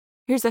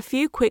Here's a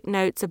few quick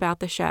notes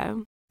about the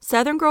show.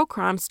 Southern Girl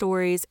Crime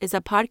Stories is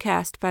a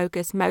podcast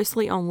focused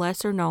mostly on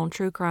lesser-known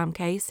true crime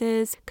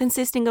cases,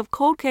 consisting of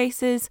cold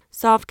cases,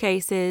 solved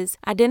cases,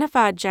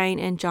 identified Jane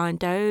and John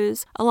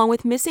Does, along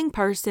with missing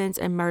persons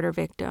and murder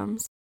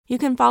victims. You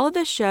can follow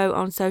the show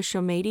on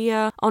social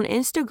media, on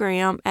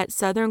Instagram at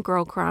Southern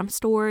Girl Crime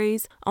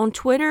Stories, on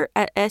Twitter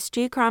at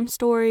SG Crime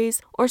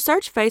Stories, or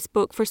search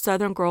Facebook for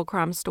Southern Girl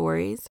Crime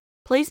Stories.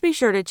 Please be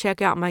sure to check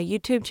out my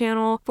YouTube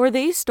channel for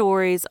these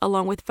stories,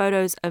 along with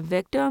photos of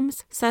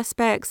victims,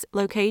 suspects,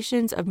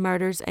 locations of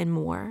murders, and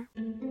more.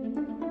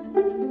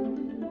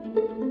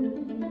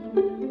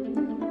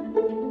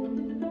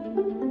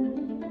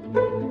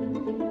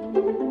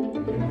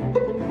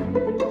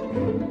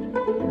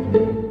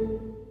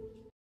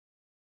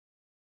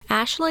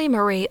 Ashley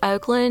Marie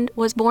Oakland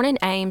was born in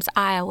Ames,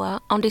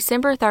 Iowa on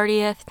December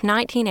 30th,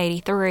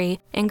 1983,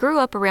 and grew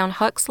up around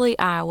Huxley,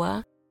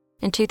 Iowa.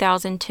 In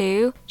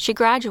 2002, she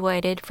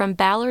graduated from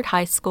Ballard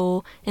High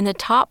School in the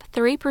top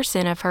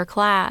 3% of her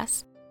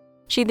class.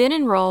 She then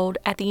enrolled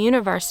at the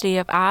University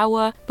of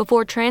Iowa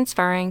before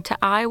transferring to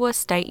Iowa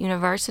State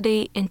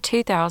University in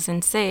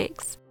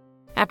 2006.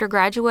 After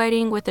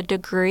graduating with a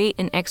degree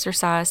in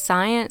exercise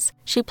science,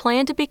 she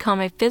planned to become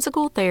a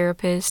physical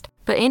therapist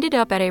but ended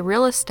up at a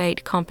real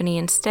estate company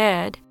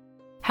instead.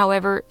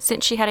 However,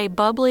 since she had a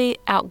bubbly,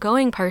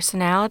 outgoing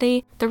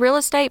personality, the real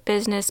estate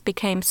business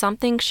became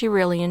something she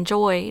really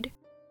enjoyed.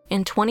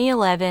 In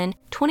 2011,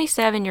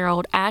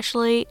 27-year-old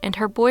Ashley and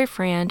her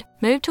boyfriend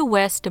moved to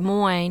West Des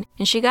Moines,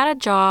 and she got a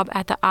job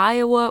at the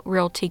Iowa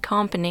Realty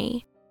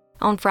Company.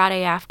 On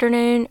Friday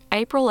afternoon,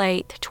 April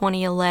 8,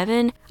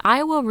 2011,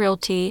 Iowa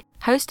Realty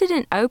hosted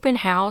an open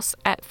house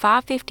at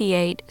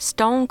 558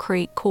 Stone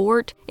Creek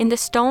Court in the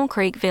Stone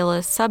Creek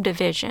Villas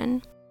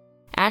subdivision.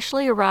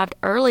 Ashley arrived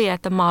early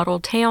at the model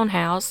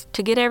townhouse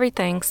to get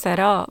everything set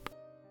up.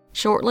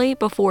 Shortly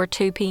before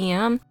 2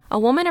 p.m., a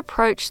woman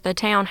approached the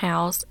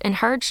townhouse and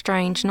heard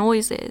strange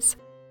noises.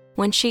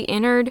 When she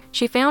entered,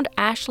 she found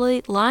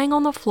Ashley lying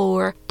on the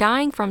floor,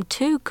 dying from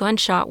 2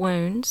 gunshot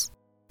wounds.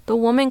 The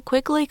woman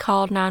quickly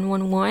called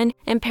 911,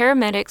 and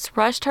paramedics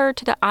rushed her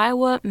to the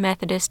Iowa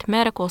Methodist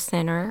Medical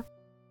Center.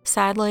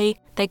 Sadly,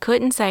 they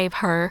couldn't save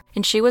her,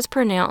 and she was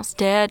pronounced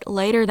dead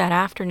later that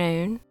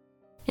afternoon.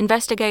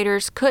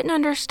 Investigators couldn't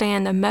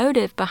understand the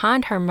motive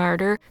behind her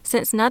murder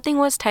since nothing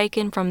was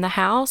taken from the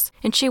house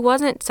and she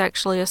wasn't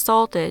sexually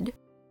assaulted.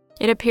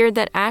 It appeared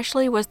that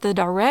Ashley was the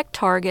direct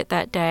target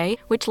that day,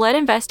 which led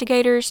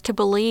investigators to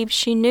believe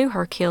she knew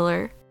her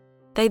killer.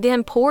 They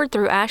then poured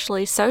through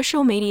Ashley's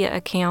social media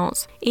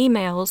accounts,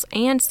 emails,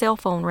 and cell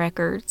phone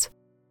records.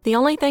 The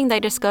only thing they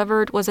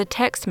discovered was a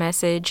text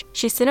message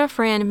she sent a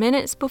friend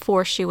minutes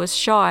before she was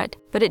shot,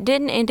 but it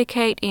didn't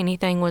indicate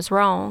anything was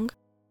wrong.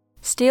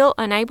 Still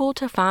unable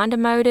to find a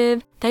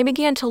motive, they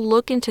began to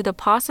look into the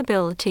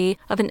possibility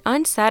of an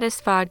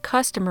unsatisfied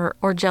customer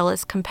or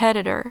jealous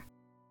competitor.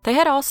 They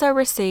had also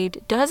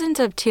received dozens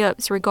of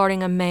tips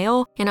regarding a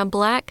male in a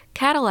black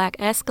Cadillac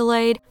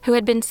Escalade who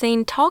had been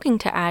seen talking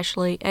to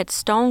Ashley at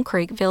Stone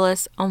Creek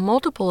Villas on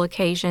multiple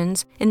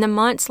occasions in the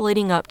months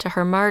leading up to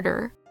her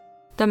murder.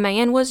 The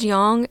man was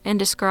young and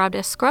described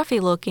as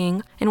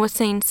scruffy-looking and was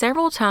seen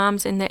several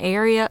times in the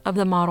area of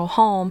the model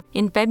home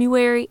in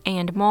February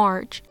and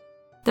March.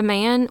 The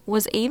man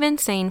was even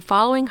seen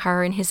following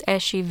her in his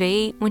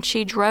SUV when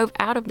she drove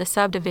out of the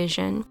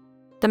subdivision.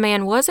 The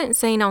man wasn't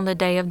seen on the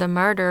day of the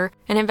murder,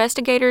 and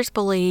investigators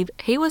believe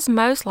he was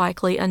most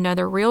likely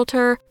another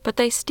realtor, but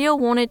they still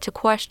wanted to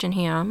question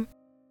him.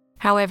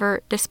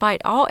 However,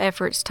 despite all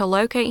efforts to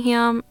locate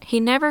him, he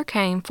never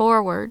came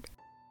forward.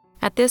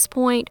 At this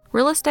point,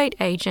 real estate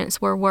agents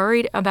were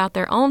worried about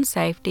their own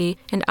safety,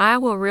 and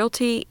Iowa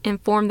Realty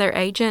informed their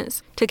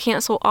agents to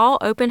cancel all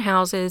open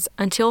houses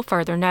until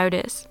further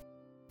notice.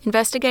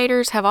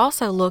 Investigators have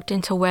also looked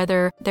into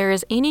whether there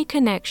is any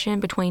connection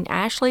between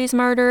Ashley's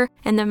murder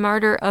and the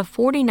murder of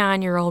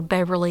 49-year-old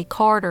Beverly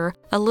Carter,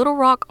 a Little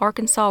Rock,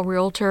 Arkansas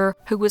realtor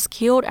who was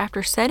killed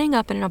after setting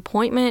up an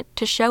appointment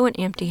to show an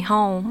empty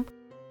home.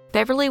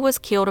 Beverly was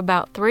killed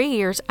about 3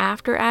 years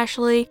after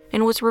Ashley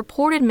and was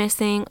reported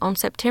missing on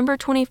September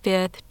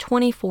 25,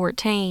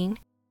 2014.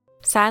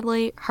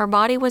 Sadly, her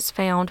body was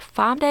found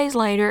 5 days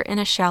later in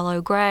a shallow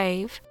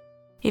grave.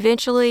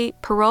 Eventually,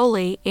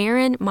 parolee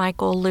Aaron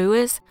Michael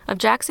Lewis of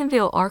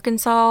Jacksonville,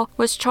 Arkansas,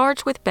 was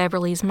charged with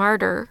Beverly's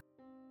murder.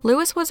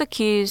 Lewis was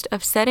accused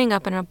of setting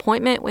up an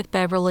appointment with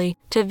Beverly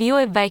to view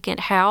a vacant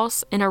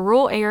house in a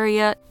rural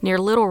area near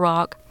Little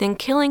Rock, then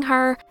killing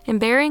her and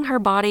burying her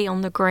body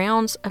on the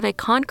grounds of a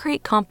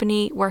concrete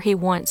company where he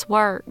once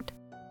worked.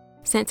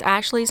 Since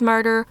Ashley's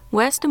murder,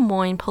 West Des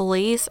Moines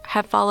police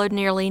have followed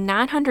nearly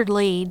 900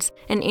 leads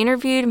and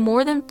interviewed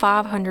more than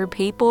 500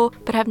 people,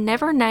 but have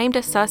never named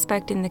a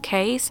suspect in the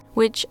case,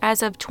 which,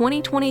 as of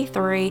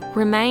 2023,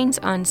 remains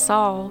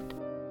unsolved.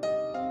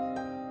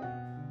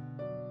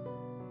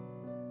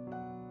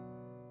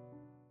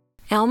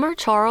 Elmer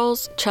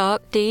Charles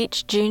Chuck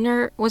Deitch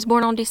Jr. was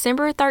born on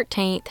December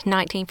 13,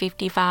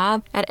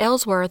 1955, at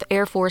Ellsworth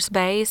Air Force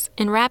Base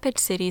in Rapid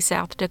City,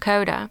 South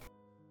Dakota.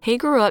 He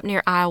grew up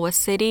near Iowa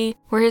City,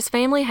 where his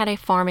family had a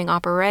farming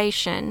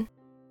operation.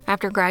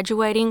 After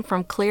graduating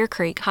from Clear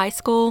Creek High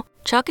School,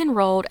 Chuck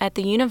enrolled at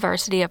the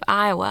University of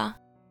Iowa.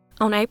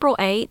 On April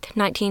 8,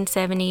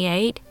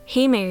 1978,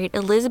 he married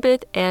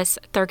Elizabeth S.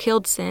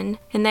 Thurkildson,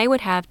 and they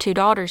would have 2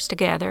 daughters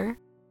together.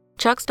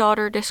 Chuck's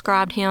daughter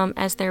described him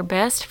as their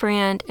best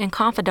friend and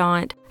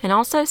confidant, and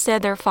also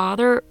said their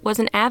father was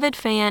an avid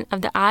fan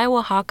of the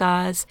Iowa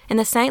Hawkeyes and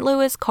the St.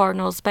 Louis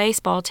Cardinals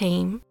baseball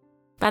team.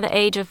 By the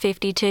age of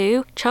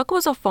 52, Chuck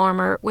was a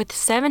farmer with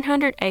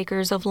 700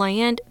 acres of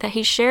land that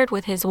he shared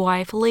with his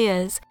wife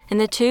Liz,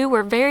 and the two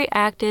were very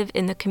active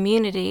in the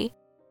community.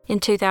 In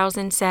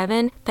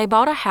 2007, they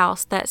bought a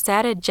house that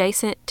sat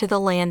adjacent to the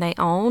land they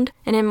owned,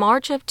 and in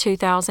March of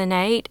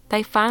 2008,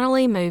 they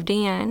finally moved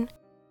in.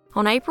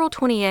 On April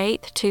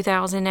 28,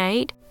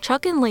 2008,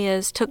 Chuck and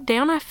Liz took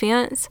down a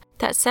fence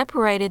that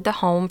separated the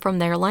home from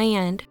their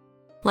land.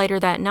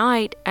 Later that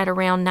night, at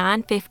around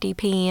 9:50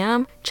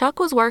 p.m., Chuck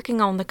was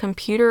working on the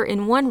computer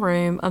in one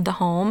room of the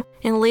home,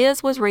 and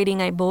Liz was reading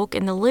a book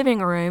in the living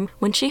room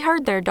when she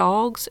heard their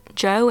dogs,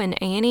 Joe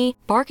and Annie,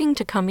 barking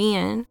to come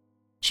in.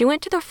 She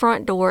went to the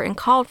front door and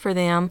called for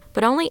them,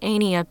 but only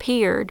Annie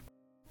appeared.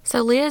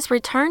 So Liz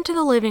returned to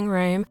the living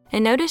room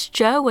and noticed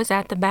Joe was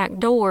at the back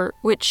door,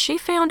 which she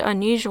found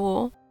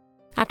unusual.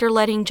 After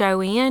letting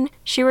Joe in,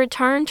 she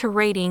returned to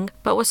reading,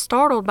 but was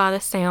startled by the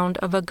sound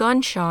of a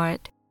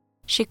gunshot.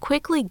 She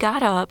quickly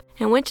got up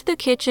and went to the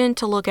kitchen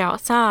to look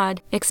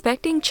outside,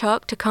 expecting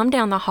Chuck to come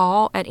down the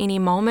hall at any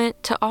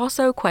moment to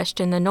also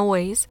question the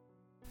noise.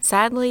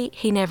 Sadly,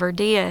 he never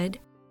did.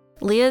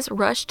 Liz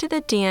rushed to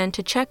the den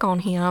to check on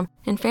him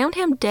and found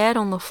him dead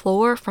on the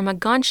floor from a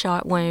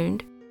gunshot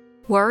wound.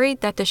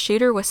 Worried that the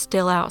shooter was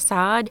still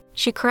outside,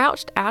 she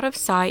crouched out of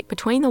sight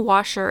between the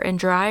washer and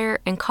dryer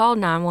and called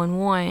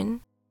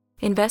 911.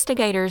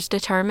 Investigators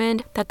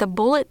determined that the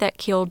bullet that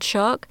killed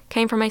Chuck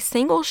came from a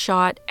single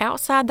shot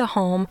outside the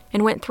home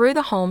and went through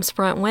the home's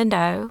front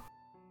window.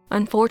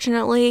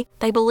 Unfortunately,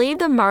 they believe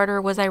the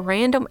murder was a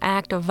random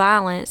act of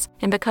violence,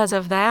 and because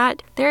of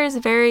that, there is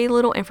very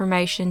little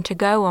information to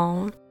go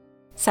on.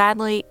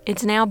 Sadly,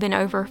 it's now been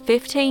over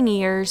 15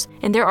 years,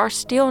 and there are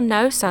still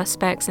no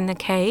suspects in the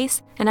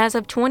case, and as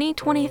of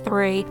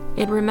 2023,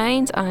 it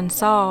remains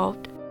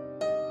unsolved.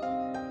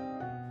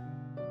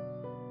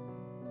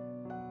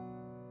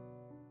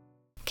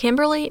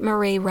 Kimberly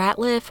Marie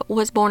Ratliff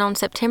was born on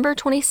September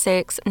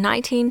 26,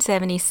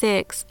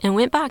 1976, and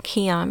went by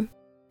Kim.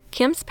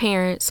 Kim's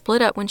parents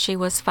split up when she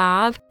was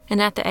 5,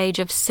 and at the age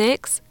of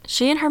 6,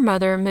 she and her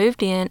mother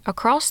moved in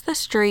across the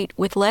street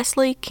with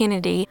Leslie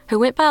Kennedy, who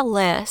went by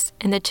Les,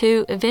 and the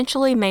two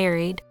eventually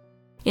married.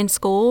 In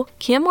school,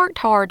 Kim worked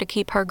hard to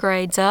keep her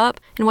grades up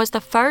and was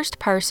the first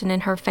person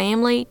in her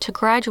family to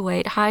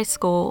graduate high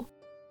school.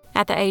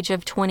 At the age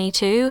of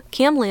 22,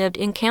 Kim lived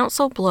in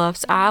Council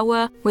Bluffs,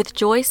 Iowa, with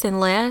Joyce and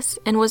Les,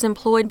 and was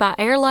employed by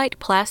Airlight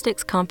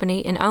Plastics Company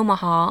in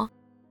Omaha.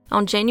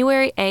 On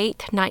January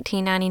 8,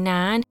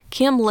 1999,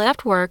 Kim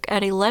left work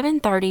at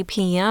 11:30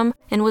 p.m.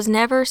 and was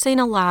never seen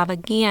alive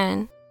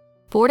again.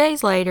 4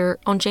 days later,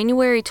 on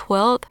January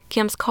 12th,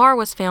 Kim's car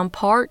was found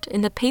parked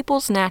in the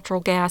People's Natural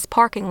Gas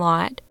parking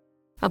lot.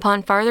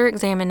 Upon further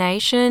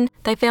examination,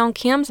 they found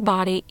Kim's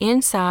body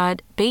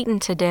inside, beaten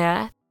to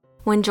death.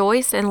 When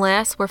Joyce and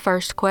Les were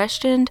first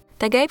questioned,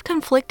 they gave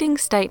conflicting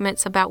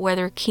statements about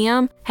whether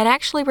Kim had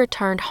actually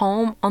returned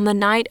home on the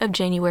night of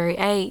January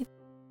 8th.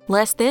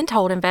 Les then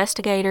told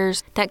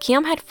investigators that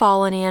Kim had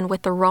fallen in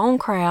with the wrong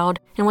crowd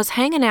and was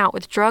hanging out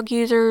with drug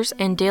users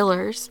and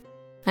dealers.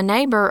 A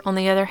neighbor, on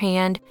the other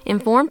hand,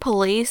 informed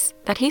police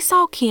that he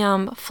saw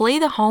Kim flee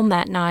the home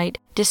that night,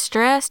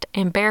 distressed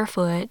and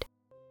barefoot.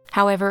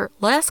 However,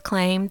 Les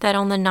claimed that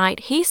on the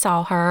night he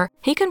saw her,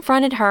 he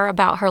confronted her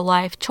about her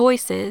life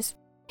choices.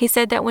 He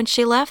said that when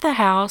she left the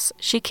house,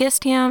 she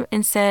kissed him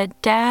and said,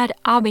 "Dad,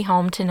 I'll be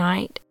home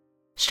tonight."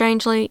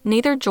 Strangely,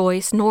 neither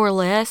Joyce nor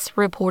Les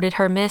reported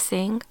her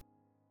missing.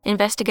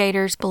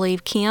 Investigators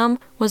believe Kim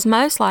was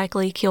most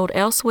likely killed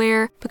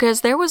elsewhere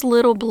because there was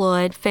little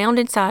blood found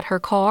inside her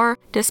car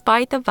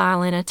despite the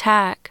violent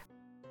attack.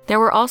 There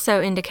were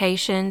also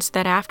indications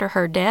that after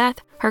her death,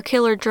 her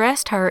killer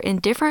dressed her in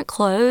different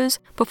clothes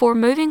before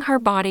moving her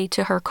body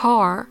to her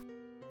car.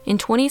 In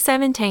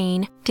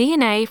 2017,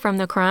 DNA from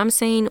the crime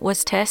scene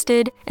was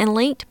tested and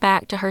linked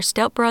back to her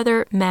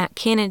stepbrother, Matt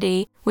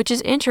Kennedy, which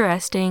is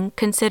interesting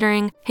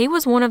considering he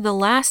was one of the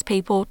last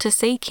people to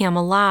see Kim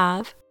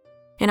alive.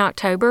 In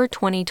October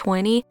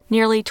 2020,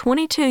 nearly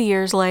 22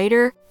 years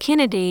later,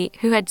 Kennedy,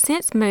 who had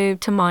since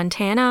moved to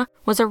Montana,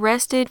 was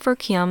arrested for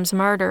Kim's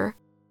murder.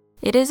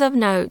 It is of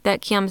note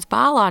that Kim's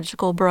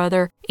biological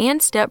brother and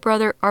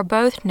stepbrother are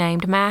both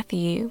named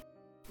Matthew.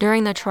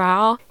 During the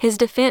trial, his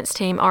defense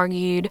team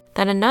argued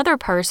that another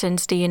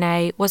person's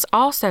DNA was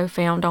also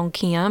found on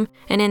Kim,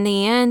 and in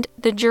the end,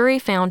 the jury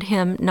found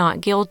him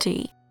not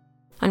guilty.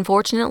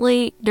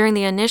 Unfortunately, during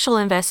the initial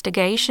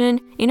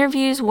investigation,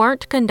 interviews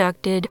weren't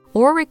conducted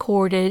or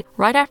recorded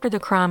right after the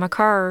crime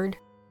occurred.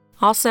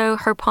 Also,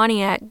 her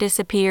Pontiac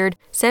disappeared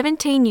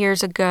 17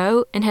 years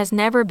ago and has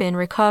never been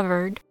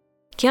recovered.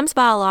 Kim's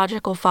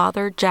biological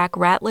father, Jack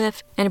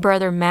Ratliff, and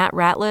brother Matt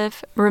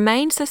Ratliff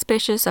remained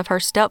suspicious of her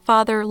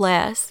stepfather,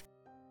 Les.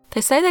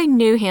 They say they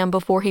knew him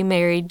before he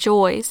married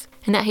Joyce,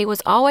 and that he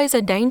was always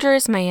a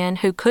dangerous man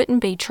who couldn't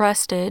be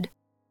trusted.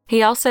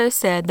 He also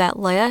said that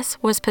Les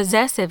was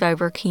possessive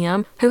over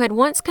Kim, who had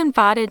once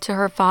confided to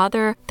her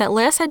father that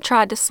Les had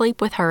tried to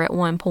sleep with her at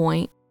one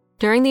point.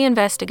 During the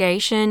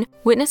investigation,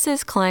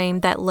 witnesses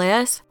claimed that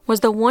Les was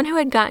the one who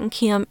had gotten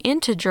Kim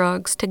into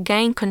drugs to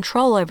gain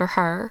control over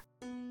her.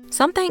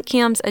 Some think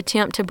Kim's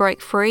attempt to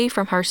break free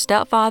from her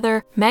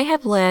stepfather may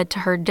have led to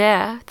her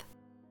death.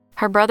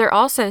 Her brother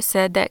also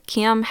said that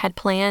Kim had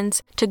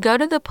plans to go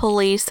to the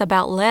police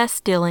about Les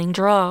dealing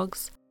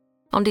drugs.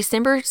 On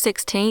December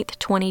 16,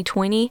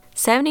 2020,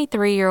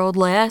 73-year-old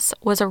Les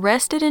was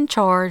arrested and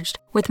charged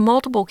with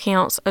multiple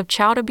counts of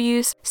child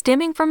abuse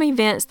stemming from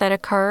events that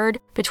occurred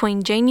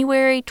between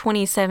January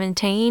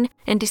 2017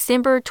 and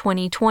December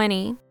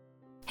 2020.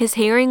 His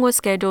hearing was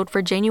scheduled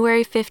for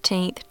January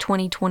 15,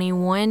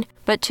 2021,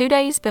 but 2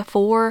 days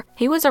before,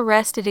 he was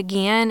arrested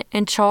again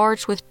and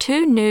charged with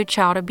 2 new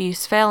child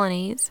abuse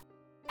felonies.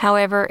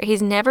 However,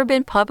 he's never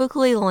been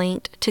publicly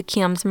linked to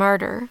Kim's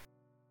murder.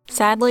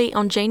 Sadly,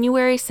 on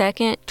January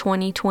 2,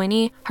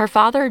 2020, her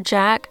father,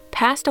 Jack,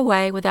 passed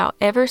away without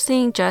ever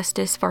seeing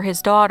justice for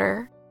his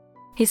daughter.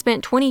 He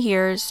spent 20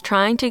 years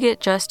trying to get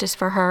justice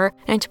for her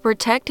and to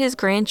protect his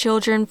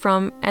grandchildren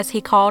from, as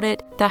he called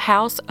it, the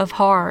House of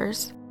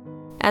Horrors.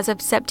 As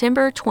of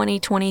September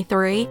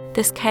 2023,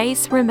 this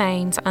case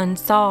remains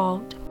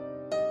unsolved.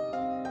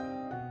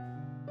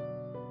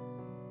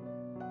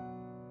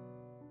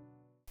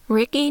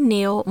 Ricky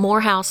Neal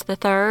Morehouse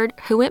III,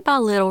 who went by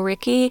Little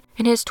Ricky,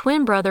 and his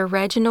twin brother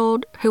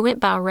Reginald, who went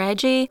by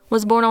Reggie,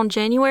 was born on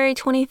January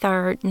 23,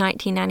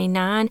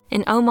 1999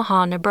 in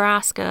Omaha,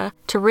 Nebraska,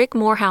 to Rick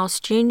Morehouse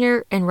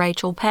Jr. and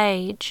Rachel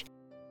Page.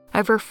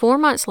 Over 4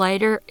 months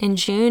later, in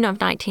June of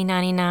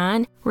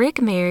 1999,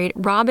 Rick married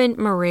Robin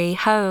Marie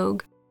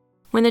Hogue.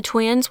 When the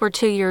twins were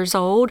 2 years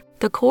old,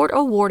 the court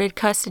awarded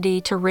custody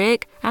to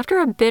Rick after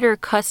a bitter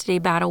custody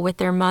battle with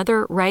their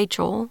mother,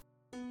 Rachel.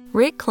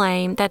 Rick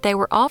claimed that they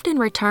were often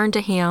returned to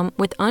him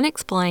with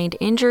unexplained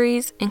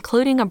injuries,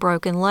 including a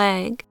broken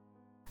leg.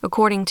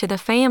 According to the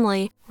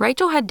family,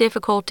 Rachel had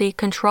difficulty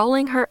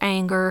controlling her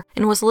anger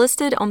and was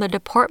listed on the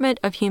Department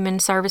of Human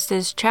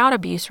Services Child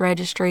Abuse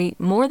Registry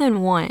more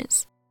than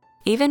once.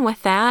 Even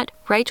with that,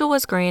 Rachel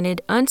was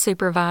granted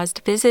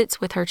unsupervised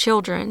visits with her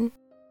children.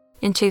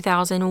 In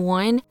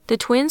 2001, the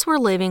twins were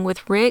living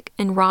with Rick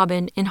and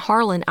Robin in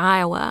Harlan,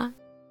 Iowa.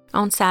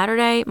 On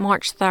Saturday,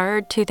 March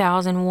 3,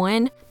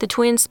 2001, the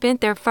twins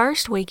spent their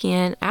first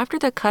weekend after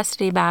the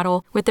custody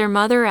battle with their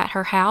mother at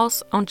her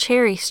house on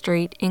Cherry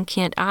Street in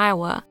Kent,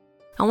 Iowa.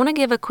 I want to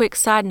give a quick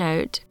side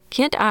note.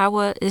 Kent,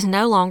 Iowa is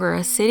no longer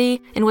a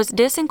city and was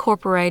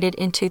disincorporated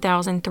in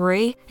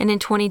 2003, and in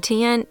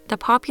 2010, the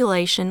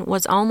population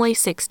was only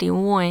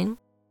 61.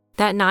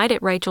 That night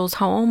at Rachel's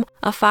home,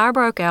 a fire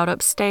broke out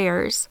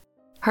upstairs.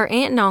 Her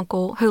aunt and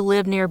uncle, who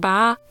lived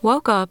nearby,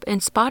 woke up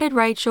and spotted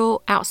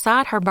Rachel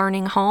outside her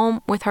burning home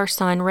with her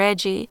son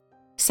Reggie.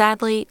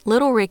 Sadly,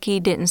 little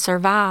Ricky didn't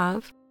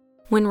survive.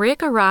 When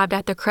Rick arrived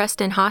at the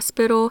Creston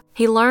Hospital,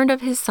 he learned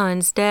of his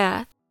son's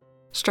death.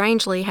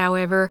 Strangely,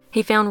 however,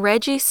 he found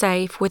Reggie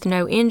safe with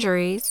no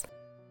injuries.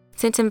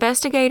 Since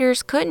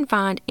investigators couldn't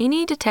find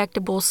any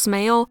detectable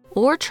smell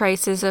or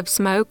traces of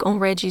smoke on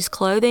Reggie's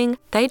clothing,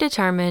 they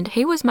determined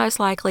he was most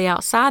likely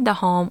outside the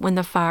home when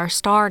the fire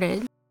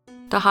started.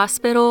 The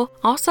hospital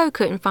also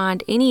couldn't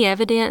find any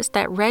evidence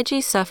that Reggie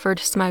suffered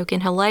smoke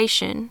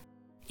inhalation.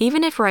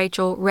 Even if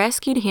Rachel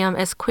rescued him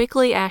as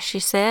quickly as she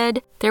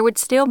said, there would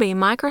still be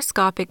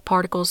microscopic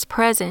particles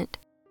present.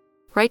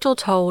 Rachel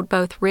told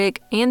both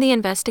Rick and the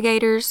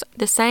investigators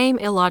the same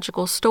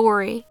illogical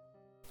story.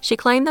 She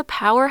claimed the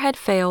power had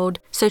failed,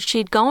 so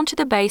she'd gone to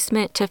the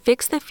basement to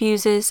fix the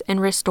fuses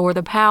and restore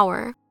the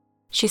power.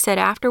 She said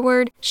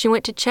afterward she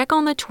went to check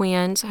on the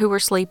twins who were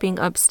sleeping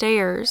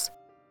upstairs.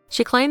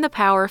 She claimed the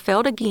power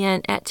failed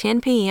again at 10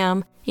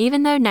 p.m.,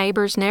 even though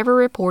neighbors never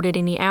reported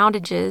any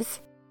outages.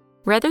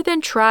 Rather than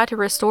try to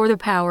restore the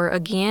power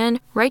again,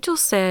 Rachel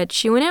said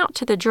she went out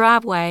to the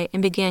driveway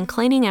and began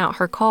cleaning out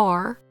her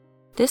car.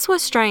 This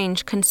was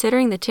strange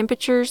considering the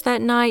temperatures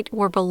that night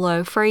were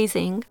below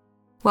freezing.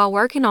 While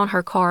working on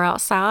her car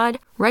outside,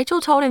 Rachel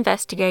told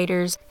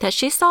investigators that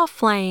she saw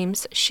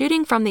flames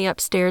shooting from the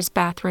upstairs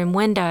bathroom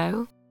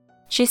window.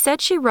 She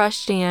said she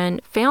rushed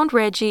in, found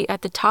Reggie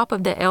at the top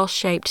of the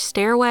L-shaped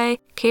stairway,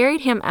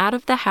 carried him out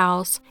of the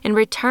house, and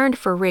returned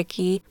for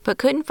Ricky, but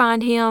couldn't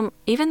find him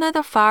even though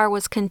the fire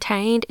was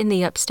contained in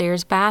the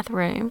upstairs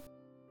bathroom.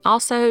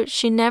 Also,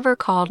 she never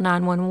called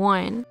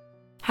 911.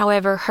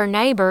 However, her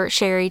neighbor,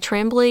 Sherry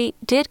Tremblay,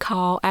 did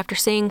call after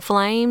seeing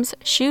flames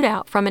shoot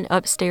out from an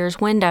upstairs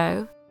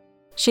window.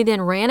 She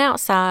then ran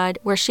outside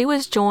where she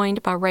was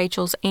joined by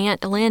Rachel's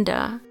aunt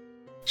Linda.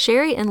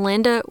 Sherry and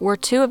Linda were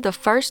 2 of the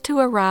first to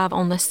arrive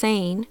on the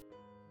scene.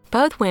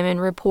 Both women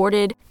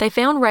reported they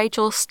found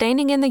Rachel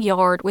standing in the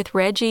yard with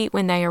Reggie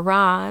when they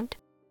arrived.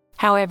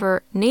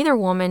 However, neither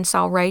woman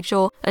saw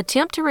Rachel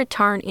attempt to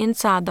return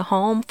inside the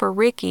home for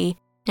Ricky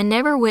and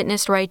never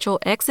witnessed Rachel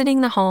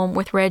exiting the home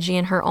with Reggie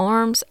in her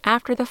arms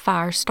after the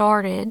fire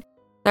started.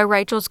 Though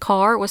Rachel's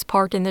car was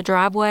parked in the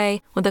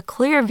driveway with a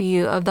clear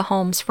view of the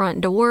home's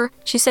front door,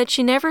 she said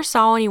she never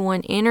saw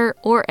anyone enter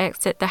or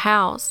exit the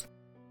house.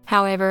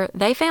 However,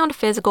 they found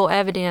physical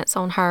evidence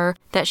on her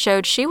that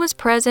showed she was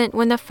present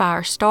when the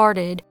fire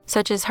started,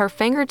 such as her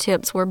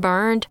fingertips were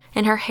burned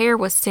and her hair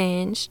was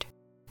singed.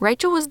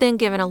 Rachel was then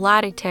given a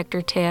lie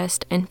detector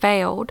test and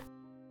failed.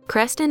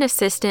 Creston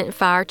Assistant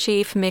Fire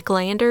Chief Mick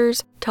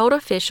Landers told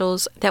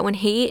officials that when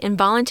he and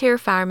volunteer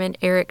fireman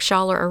Eric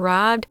Schaller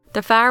arrived,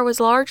 the fire was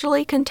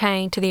largely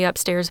contained to the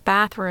upstairs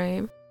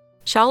bathroom.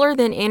 Schaller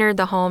then entered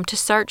the home to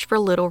search for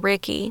little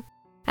Ricky.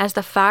 As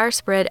the fire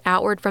spread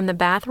outward from the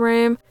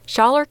bathroom,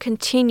 Schaller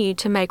continued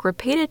to make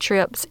repeated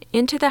trips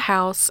into the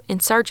house in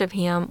search of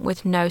him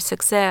with no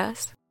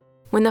success.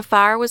 When the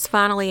fire was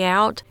finally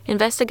out,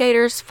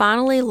 investigators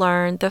finally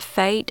learned the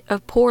fate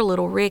of poor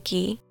little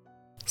Ricky.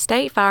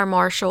 State Fire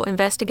Marshal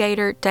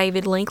investigator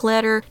David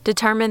Linkletter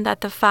determined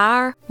that the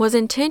fire was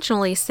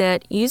intentionally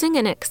set using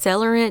an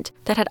accelerant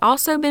that had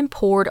also been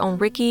poured on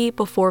Ricky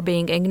before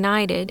being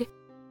ignited.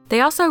 They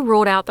also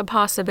ruled out the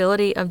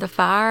possibility of the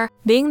fire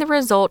being the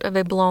result of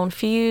a blown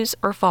fuse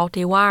or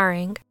faulty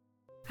wiring.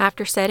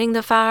 After setting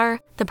the fire,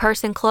 the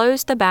person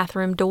closed the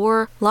bathroom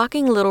door,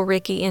 locking little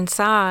Ricky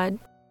inside.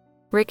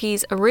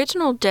 Ricky's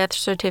original death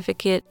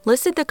certificate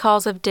listed the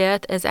cause of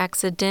death as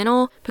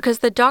accidental because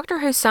the doctor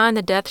who signed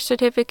the death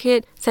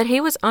certificate said he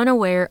was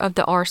unaware of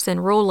the arson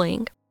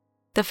ruling.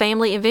 The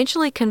family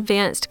eventually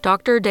convinced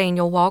Dr.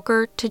 Daniel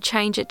Walker to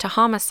change it to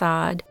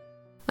homicide.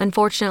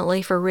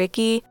 Unfortunately for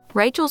Ricky,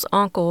 Rachel's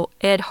uncle,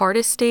 Ed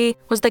Hardesty,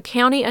 was the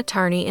county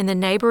attorney in the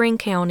neighboring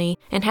county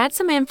and had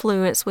some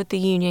influence with the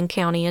Union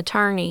County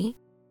attorney.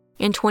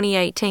 In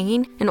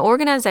 2018, an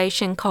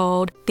organization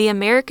called the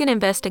American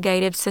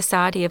Investigative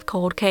Society of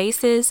Cold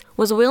Cases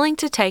was willing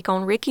to take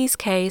on Ricky's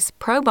case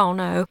pro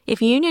bono if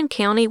Union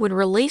County would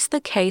release the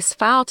case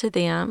file to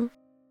them.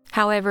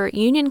 However,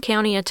 Union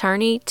County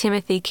attorney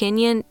Timothy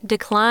Kenyon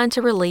declined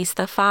to release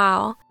the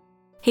file.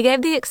 He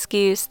gave the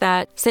excuse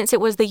that since it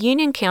was the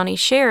Union County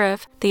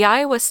Sheriff, the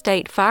Iowa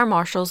State Fire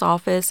Marshal's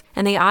Office,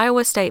 and the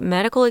Iowa State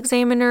Medical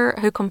Examiner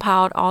who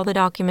compiled all the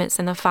documents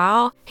in the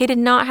file, he did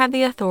not have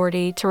the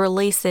authority to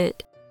release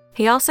it.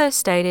 He also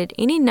stated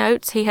any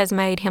notes he has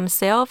made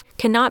himself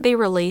cannot be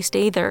released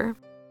either.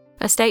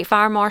 A State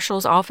Fire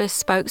Marshal's Office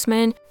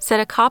spokesman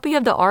said a copy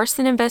of the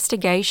arson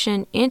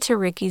investigation into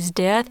Ricky's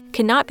death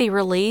cannot be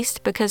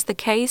released because the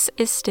case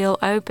is still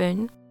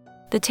open.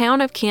 The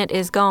town of Kent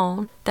is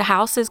gone, the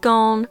house is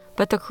gone,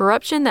 but the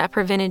corruption that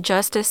prevented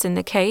justice in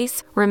the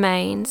case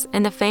remains,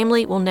 and the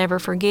family will never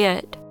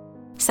forget.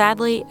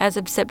 Sadly, as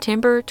of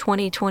September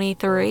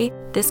 2023,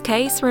 this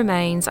case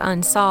remains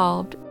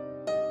unsolved.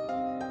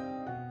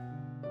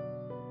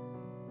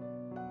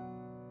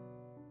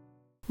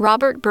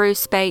 Robert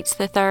Bruce Bates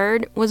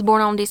III was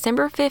born on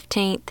December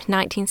 15,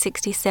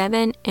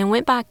 1967, and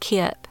went by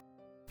Kip.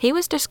 He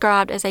was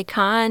described as a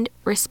kind,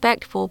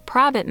 respectful,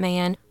 private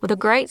man with a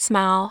great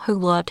smile who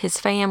loved his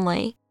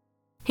family.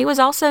 He was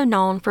also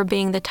known for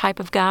being the type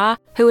of guy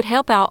who would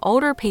help out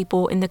older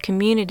people in the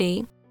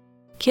community.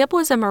 Kip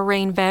was a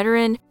Marine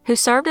veteran who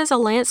served as a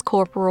lance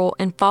corporal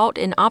and fought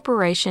in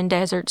Operation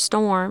Desert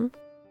Storm.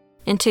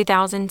 In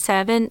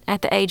 2007,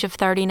 at the age of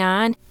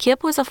 39,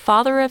 Kip was a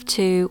father of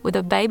two with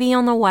a baby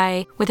on the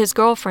way with his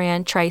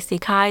girlfriend, Tracy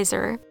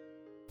Kaiser.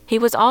 He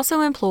was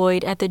also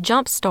employed at the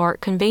Jump Start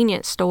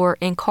convenience store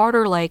in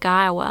Carter Lake,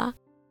 Iowa.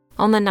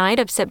 On the night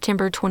of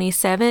September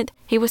 27th,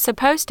 he was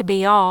supposed to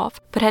be off,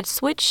 but had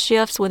switched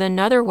shifts with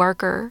another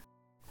worker.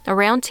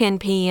 Around 10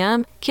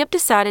 p.m., Kip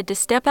decided to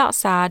step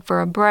outside for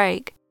a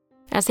break.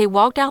 As he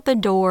walked out the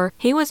door,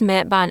 he was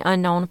met by an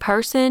unknown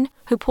person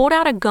who pulled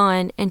out a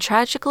gun and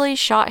tragically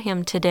shot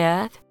him to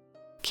death.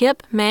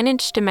 Kip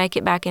managed to make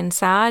it back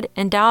inside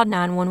and dialed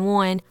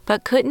 911,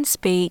 but couldn't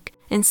speak,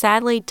 and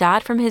sadly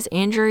died from his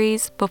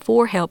injuries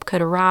before help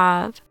could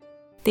arrive.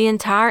 The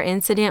entire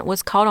incident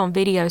was caught on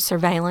video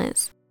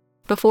surveillance.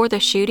 Before the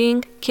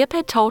shooting, Kip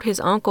had told his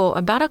uncle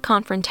about a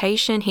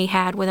confrontation he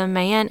had with a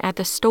man at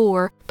the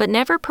store, but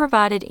never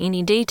provided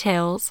any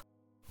details.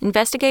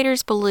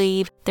 Investigators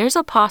believe there's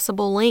a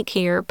possible link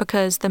here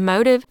because the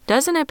motive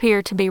doesn't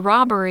appear to be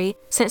robbery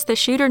since the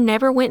shooter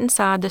never went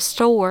inside the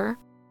store.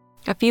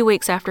 A few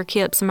weeks after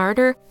Kip's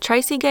murder,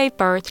 Tracy gave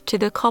birth to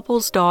the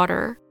couple's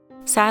daughter.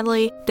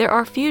 Sadly, there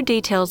are few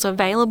details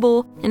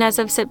available, and as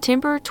of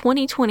September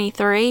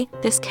 2023,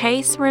 this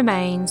case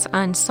remains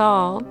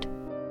unsolved.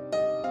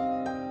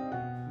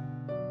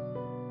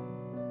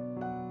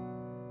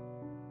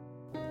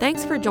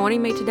 Thanks for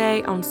joining me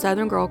today on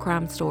Southern Girl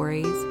Crime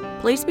Stories.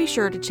 Please be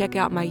sure to check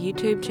out my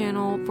YouTube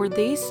channel for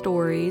these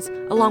stories,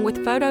 along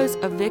with photos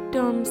of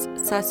victims,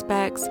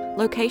 suspects,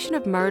 location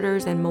of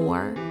murders, and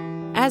more.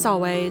 As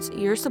always,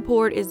 your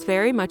support is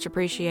very much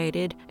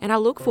appreciated, and I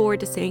look forward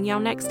to seeing y'all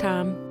next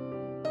time.